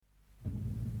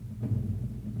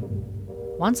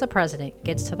Once a president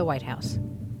gets to the White House,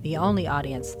 the only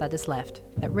audience that is left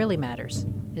that really matters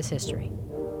is history.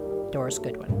 Doris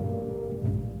Goodwin.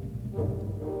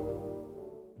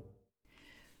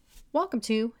 Welcome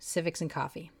to Civics and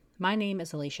Coffee. My name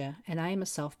is Alicia, and I am a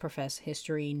self-professed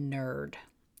history nerd.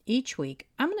 Each week,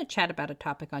 I'm going to chat about a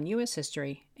topic on U.S.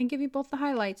 history and give you both the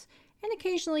highlights and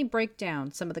occasionally break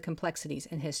down some of the complexities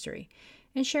in history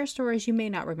and share stories you may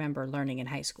not remember learning in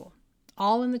high school,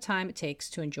 all in the time it takes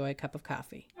to enjoy a cup of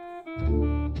coffee.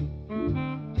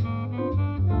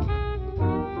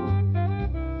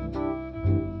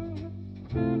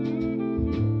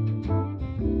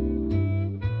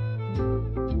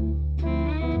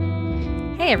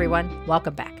 Hey everyone,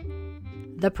 welcome back.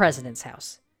 The President's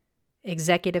House,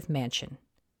 Executive Mansion,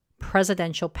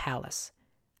 Presidential Palace,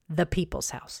 the People's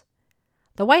House.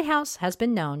 The White House has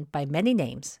been known by many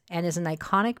names and is an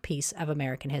iconic piece of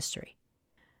American history.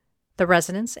 The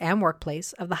residence and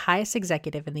workplace of the highest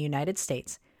executive in the United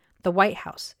States, the White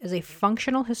House is a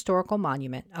functional historical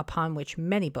monument upon which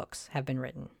many books have been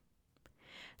written.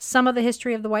 Some of the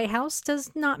history of the White House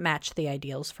does not match the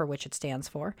ideals for which it stands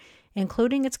for,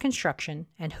 including its construction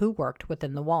and who worked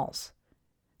within the walls.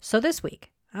 So this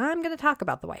week, I'm going to talk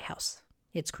about the White House,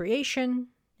 its creation,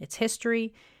 its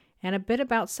history, and a bit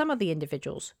about some of the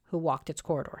individuals who walked its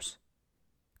corridors.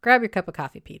 Grab your cup of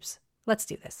coffee, peeps. Let's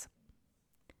do this.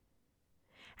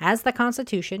 As the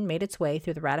Constitution made its way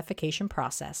through the ratification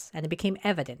process and it became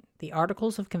evident the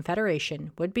Articles of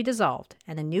Confederation would be dissolved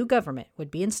and a new government would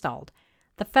be installed,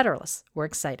 the Federalists were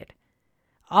excited.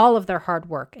 All of their hard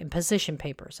work and position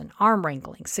papers and arm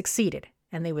wrangling succeeded,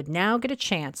 and they would now get a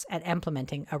chance at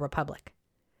implementing a republic.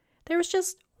 There was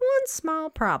just one small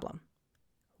problem.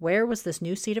 Where was this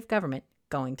new seat of government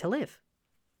going to live?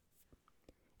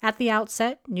 At the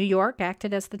outset, New York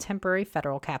acted as the temporary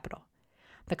federal capital.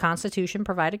 The Constitution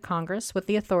provided Congress with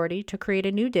the authority to create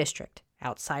a new district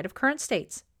outside of current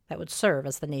states that would serve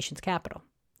as the nation's capital.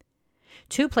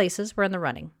 Two places were in the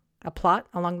running: a plot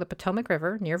along the Potomac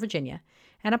River near Virginia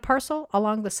and a parcel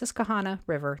along the Susquehanna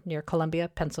River near Columbia,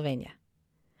 Pennsylvania.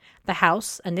 The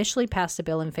House initially passed a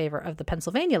bill in favor of the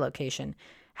Pennsylvania location.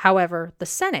 However, the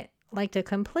Senate liked a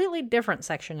completely different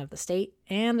section of the state,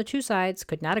 and the two sides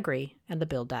could not agree, and the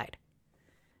bill died.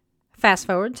 Fast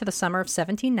forward to the summer of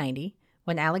 1790,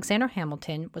 when Alexander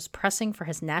Hamilton was pressing for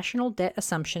his National Debt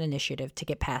Assumption Initiative to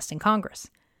get passed in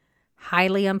Congress.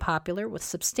 Highly unpopular with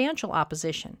substantial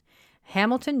opposition,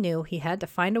 Hamilton knew he had to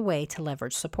find a way to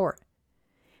leverage support.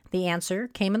 The answer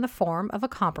came in the form of a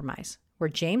compromise, where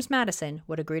James Madison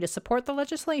would agree to support the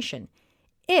legislation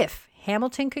if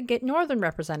Hamilton could get Northern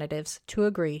representatives to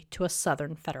agree to a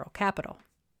Southern federal capital.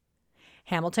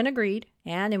 Hamilton agreed,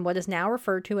 and in what is now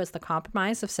referred to as the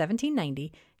Compromise of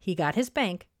 1790, he got his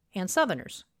bank, and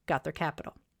Southerners got their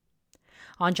capital.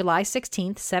 On July 16,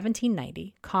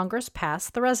 1790, Congress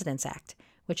passed the Residence Act,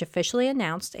 which officially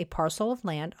announced a parcel of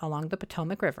land along the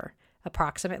Potomac River,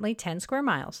 approximately 10 square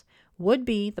miles, would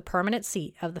be the permanent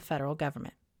seat of the federal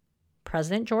government.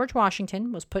 President George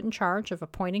Washington was put in charge of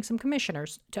appointing some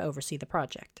commissioners to oversee the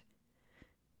project.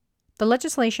 The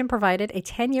legislation provided a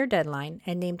 10-year deadline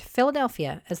and named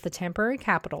Philadelphia as the temporary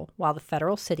capital while the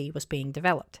federal city was being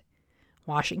developed.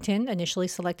 Washington initially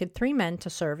selected 3 men to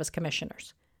serve as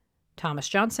commissioners: Thomas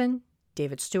Johnson,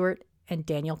 David Stuart, and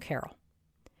Daniel Carroll.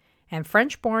 And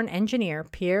French-born engineer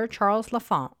Pierre-Charles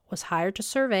L'Enfant was hired to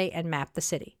survey and map the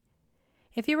city.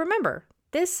 If you remember,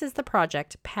 this is the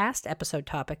project past episode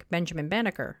topic Benjamin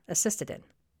Banneker assisted in.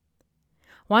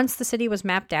 Once the city was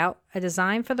mapped out, a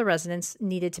design for the residence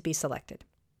needed to be selected.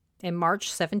 In March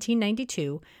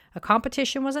 1792, a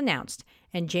competition was announced,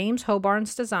 and James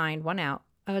Hobbarn's design won out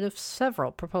of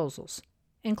several proposals,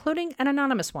 including an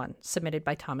anonymous one submitted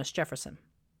by Thomas Jefferson.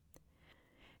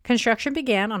 Construction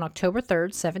began on October 3,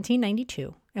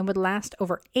 1792, and would last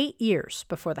over 8 years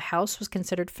before the house was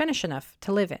considered finished enough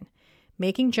to live in,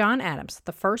 making John Adams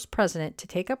the first president to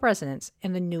take up residence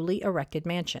in the newly erected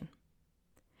mansion.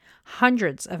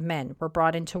 Hundreds of men were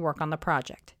brought in to work on the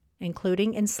project,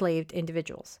 including enslaved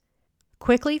individuals.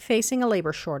 Quickly facing a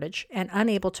labor shortage and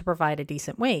unable to provide a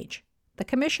decent wage, the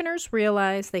commissioners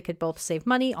realized they could both save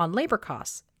money on labor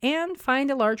costs and find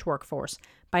a large workforce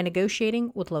by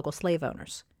negotiating with local slave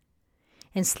owners.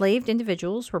 Enslaved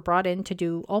individuals were brought in to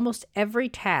do almost every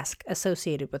task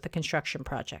associated with the construction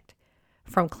project,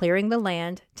 from clearing the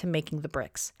land to making the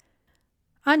bricks.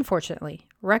 Unfortunately,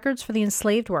 records for the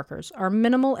enslaved workers are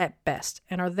minimal at best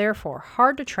and are therefore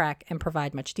hard to track and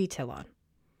provide much detail on.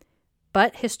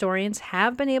 But historians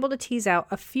have been able to tease out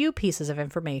a few pieces of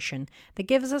information that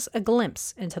gives us a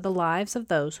glimpse into the lives of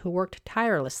those who worked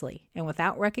tirelessly and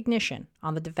without recognition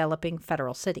on the developing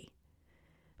federal city.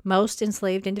 Most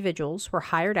enslaved individuals were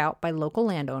hired out by local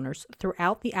landowners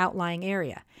throughout the outlying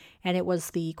area, and it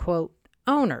was the, quote,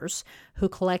 owners who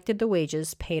collected the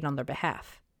wages paid on their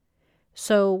behalf.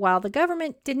 So while the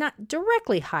government did not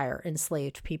directly hire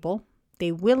enslaved people,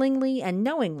 they willingly and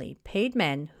knowingly paid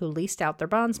men who leased out their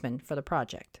bondsmen for the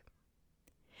project.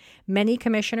 Many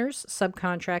commissioners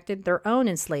subcontracted their own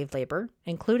enslaved labor,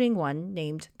 including one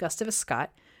named Gustavus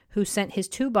Scott, who sent his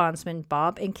 2 bondsmen,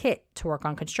 Bob and Kit, to work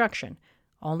on construction,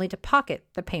 only to pocket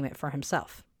the payment for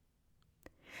himself.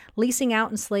 Leasing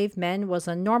out enslaved men was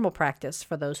a normal practice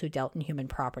for those who dealt in human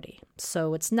property,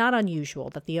 so it's not unusual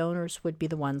that the owners would be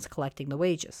the ones collecting the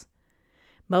wages.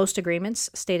 Most agreements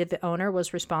stated the owner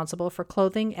was responsible for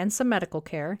clothing and some medical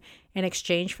care in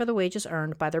exchange for the wages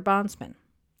earned by their bondsmen.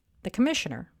 The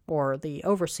commissioner, or the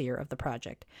overseer of the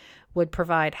project, would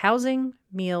provide housing,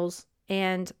 meals,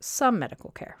 and some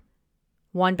medical care.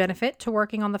 One benefit to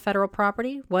working on the federal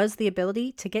property was the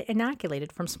ability to get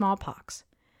inoculated from smallpox.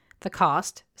 The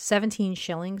cost, 17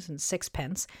 shillings and 6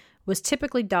 pence, was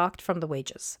typically docked from the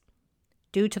wages.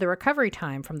 Due to the recovery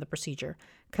time from the procedure,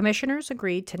 commissioners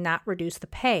agreed to not reduce the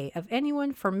pay of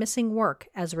anyone for missing work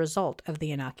as a result of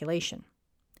the inoculation.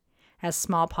 As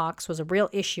smallpox was a real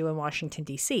issue in Washington,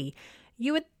 D.C.,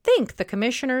 you would think the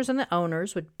commissioners and the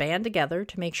owners would band together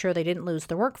to make sure they didn't lose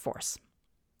their workforce.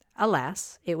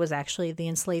 Alas, it was actually the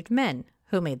enslaved men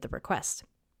who made the request.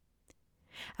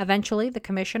 Eventually, the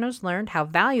commissioners learned how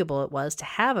valuable it was to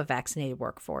have a vaccinated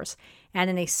workforce, and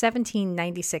in a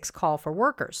 1796 call for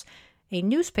workers, a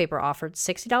newspaper offered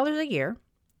 $60 a year,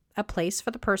 a place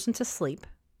for the person to sleep,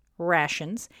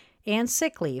 rations, and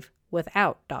sick leave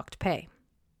without docked pay.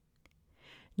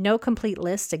 No complete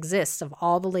list exists of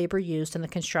all the labor used in the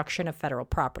construction of federal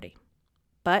property.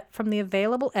 But from the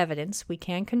available evidence, we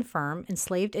can confirm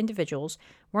enslaved individuals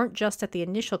weren't just at the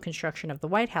initial construction of the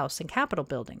White House and Capitol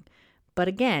building, but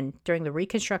again during the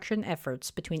reconstruction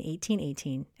efforts between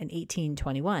 1818 and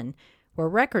 1821, where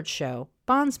records show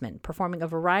bondsmen performing a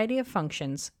variety of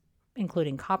functions,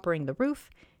 including coppering the roof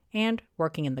and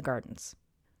working in the gardens.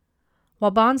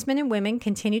 While bondsmen and women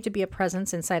continued to be a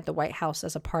presence inside the White House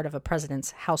as a part of a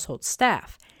president's household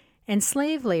staff,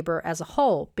 enslaved labor as a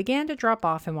whole began to drop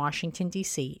off in Washington,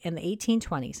 D.C. in the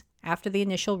 1820s after the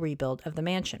initial rebuild of the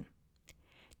mansion.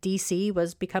 D.C.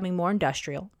 was becoming more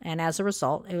industrial, and as a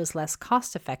result, it was less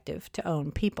cost-effective to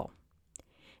own people.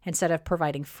 Instead of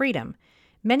providing freedom,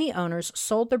 many owners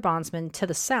sold their bondsmen to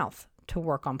the South to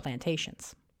work on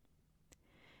plantations.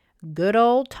 Good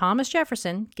old Thomas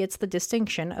Jefferson gets the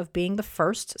distinction of being the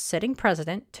first sitting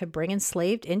president to bring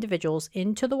enslaved individuals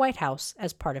into the White House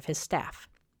as part of his staff.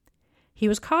 He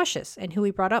was cautious in who he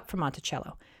brought up from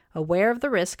Monticello, aware of the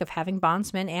risk of having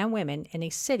bondsmen and women in a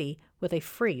city with a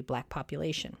free black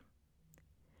population.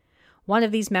 One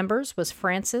of these members was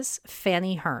Frances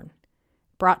Fanny Herne.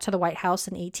 Brought to the White House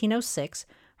in 1806,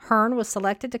 Herne was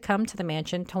selected to come to the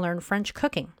mansion to learn French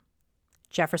cooking.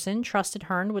 Jefferson trusted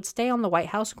Herne would stay on the White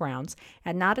House grounds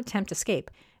and not attempt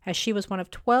escape, as she was one of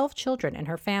 12 children in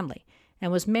her family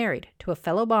and was married to a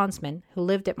fellow bondsman who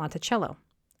lived at Monticello,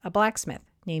 a blacksmith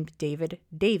named David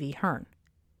Davy Herne.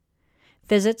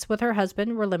 Visits with her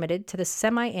husband were limited to the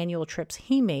semi-annual trips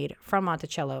he made from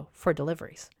Monticello for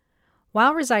deliveries.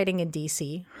 While residing in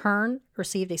D.C., Herne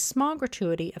received a small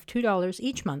gratuity of $2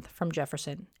 each month from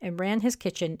Jefferson and ran his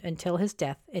kitchen until his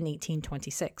death in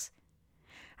 1826.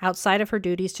 Outside of her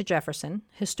duties to Jefferson,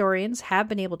 historians have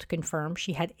been able to confirm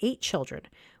she had 8 children,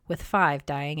 with 5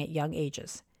 dying at young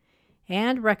ages.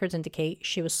 And records indicate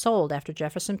she was sold after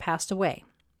Jefferson passed away,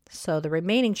 so the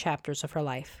remaining chapters of her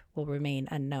life will remain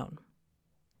unknown.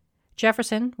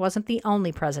 Jefferson wasn't the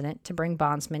only president to bring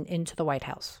bondsmen into the White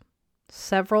House.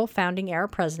 Several founding-era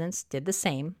presidents did the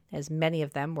same, as many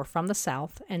of them were from the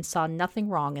South and saw nothing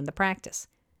wrong in the practice.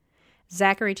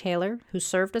 Zachary Taylor, who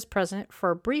served as president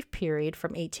for a brief period from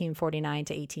 1849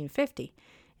 to 1850,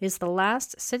 is the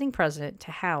last sitting president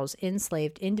to house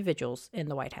enslaved individuals in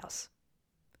the White House.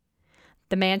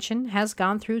 The mansion has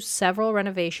gone through several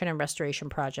renovation and restoration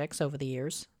projects over the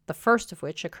years, the first of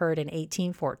which occurred in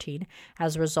 1814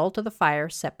 as a result of the fire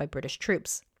set by British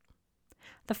troops.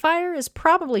 The fire is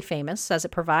probably famous as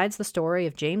it provides the story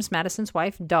of James Madison's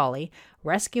wife, Dolly,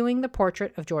 rescuing the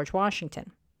portrait of George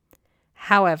Washington.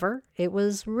 However, it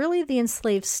was really the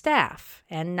enslaved staff,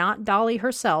 and not Dolly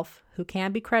herself, who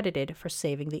can be credited for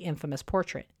saving the infamous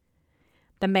portrait.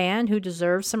 The man who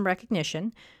deserves some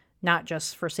recognition, not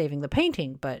just for saving the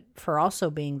painting, but for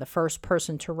also being the first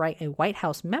person to write a White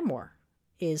House memoir,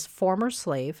 is former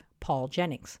slave Paul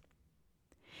Jennings.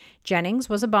 Jennings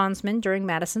was a bondsman during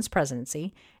Madison's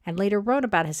presidency and later wrote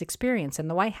about his experience in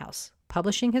the White House,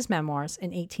 publishing his memoirs in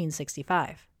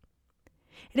 1865.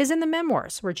 It is in the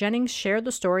memoirs where Jennings shared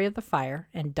the story of the fire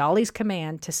and Dolly's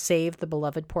command to save the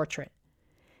beloved portrait.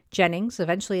 Jennings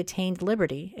eventually attained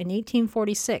liberty in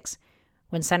 1846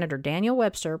 when Senator Daniel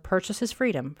Webster purchased his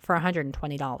freedom for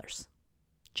 $120.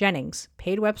 Jennings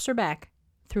paid Webster back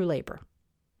through labor.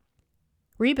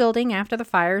 Rebuilding after the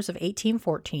fires of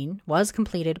 1814 was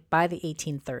completed by the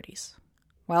 1830s.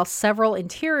 While several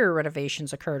interior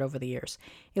renovations occurred over the years,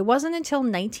 it wasn't until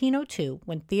 1902,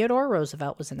 when Theodore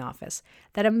Roosevelt was in office,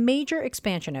 that a major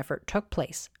expansion effort took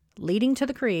place, leading to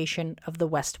the creation of the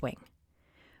West Wing.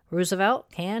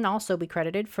 Roosevelt can also be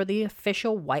credited for the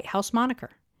official White House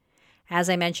moniker. As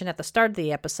I mentioned at the start of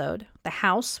the episode, the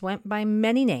house went by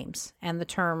many names, and the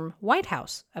term White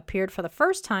House appeared for the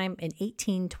first time in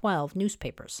 1812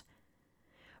 newspapers.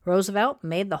 Roosevelt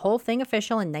made the whole thing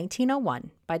official in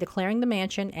 1901 by declaring the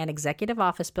mansion and executive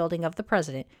office building of the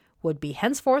president would be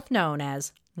henceforth known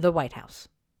as the White House.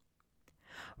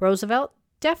 Roosevelt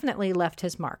definitely left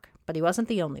his mark, but he wasn't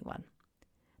the only one.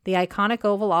 The iconic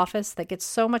Oval Office that gets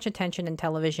so much attention in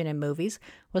television and movies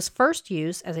was first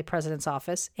used as a president's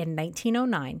office in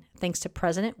 1909 thanks to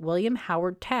President William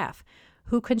Howard Taft,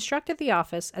 who constructed the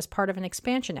office as part of an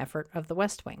expansion effort of the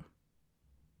West Wing.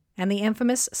 And the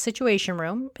infamous Situation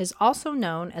Room is also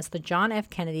known as the John F.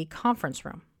 Kennedy Conference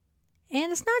Room.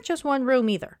 And it's not just one room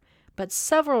either, but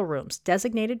several rooms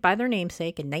designated by their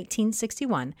namesake in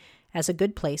 1961 as a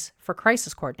good place for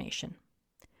crisis coordination.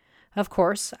 Of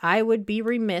course, I would be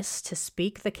remiss to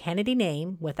speak the Kennedy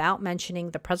name without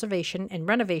mentioning the preservation and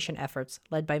renovation efforts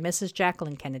led by Mrs.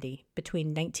 Jacqueline Kennedy between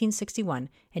 1961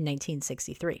 and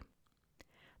 1963.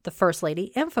 The First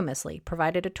Lady infamously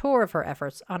provided a tour of her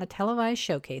efforts on a televised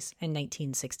showcase in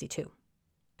 1962.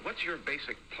 What's your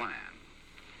basic plan?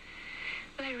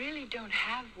 Well, I really don't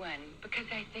have one because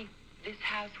I think this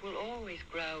house will always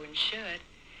grow and should.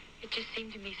 It just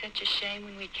seemed to me such a shame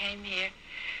when we came here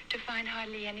to find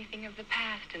hardly anything of the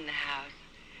past in the house,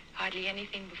 hardly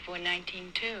anything before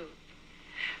 1902.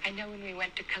 I know when we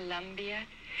went to Columbia,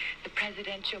 the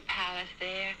presidential palace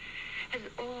there has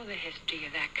all the history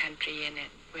of that country in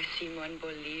it, where Simon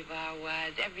Bolivar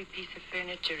was. Every piece of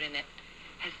furniture in it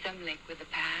has some link with the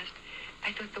past.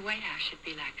 I thought the White House should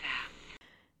be like that.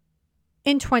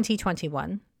 In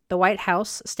 2021, the White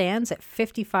House stands at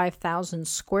 55,000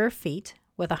 square feet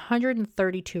with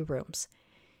 132 rooms.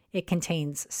 It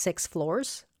contains 6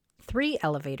 floors, 3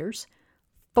 elevators,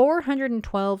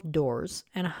 412 doors,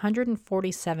 and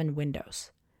 147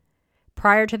 windows.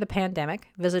 Prior to the pandemic,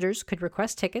 visitors could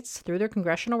request tickets through their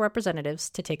congressional representatives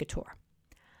to take a tour.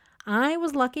 I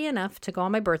was lucky enough to go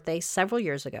on my birthday several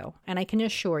years ago, and I can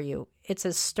assure you it's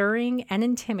as stirring and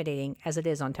intimidating as it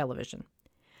is on television.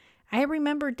 I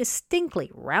remember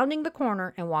distinctly rounding the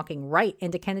corner and walking right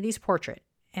into Kennedy's portrait,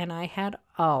 and I had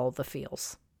all the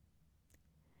feels.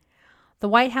 The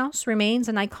White House remains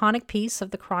an iconic piece of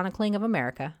the chronicling of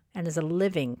America and is a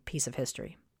living piece of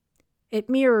history. It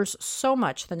mirrors so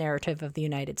much the narrative of the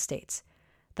United States,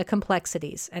 the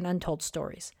complexities and untold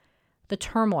stories, the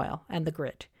turmoil and the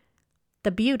grit,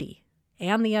 the beauty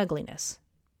and the ugliness.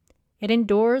 It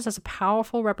endures as a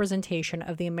powerful representation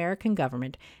of the American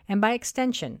government and, by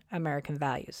extension, American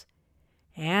values.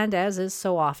 And as is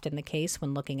so often the case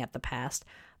when looking at the past,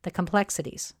 the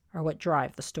complexities are what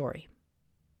drive the story.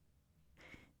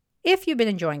 If you've been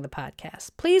enjoying the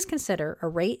podcast, please consider a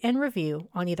rate and review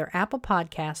on either Apple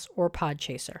Podcasts or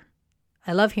Podchaser.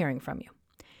 I love hearing from you.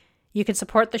 You can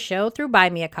support the show through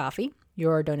Buy Me a Coffee.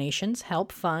 Your donations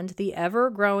help fund the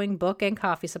ever-growing book and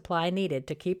coffee supply needed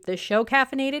to keep this show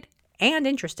caffeinated and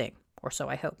interesting, or so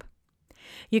I hope.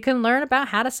 You can learn about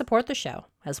how to support the show,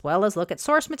 as well as look at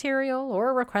source material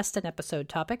or request an episode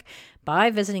topic by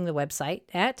visiting the website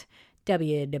at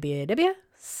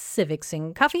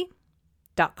www.civicsandcoffee.com.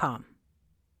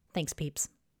 Thanks, peeps.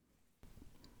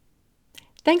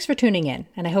 Thanks for tuning in,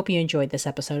 and I hope you enjoyed this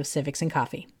episode of Civics and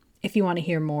Coffee. If you want to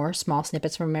hear more small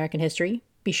snippets from American history,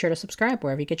 be sure to subscribe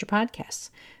wherever you get your podcasts.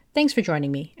 Thanks for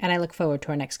joining me, and I look forward to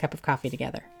our next cup of coffee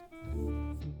together.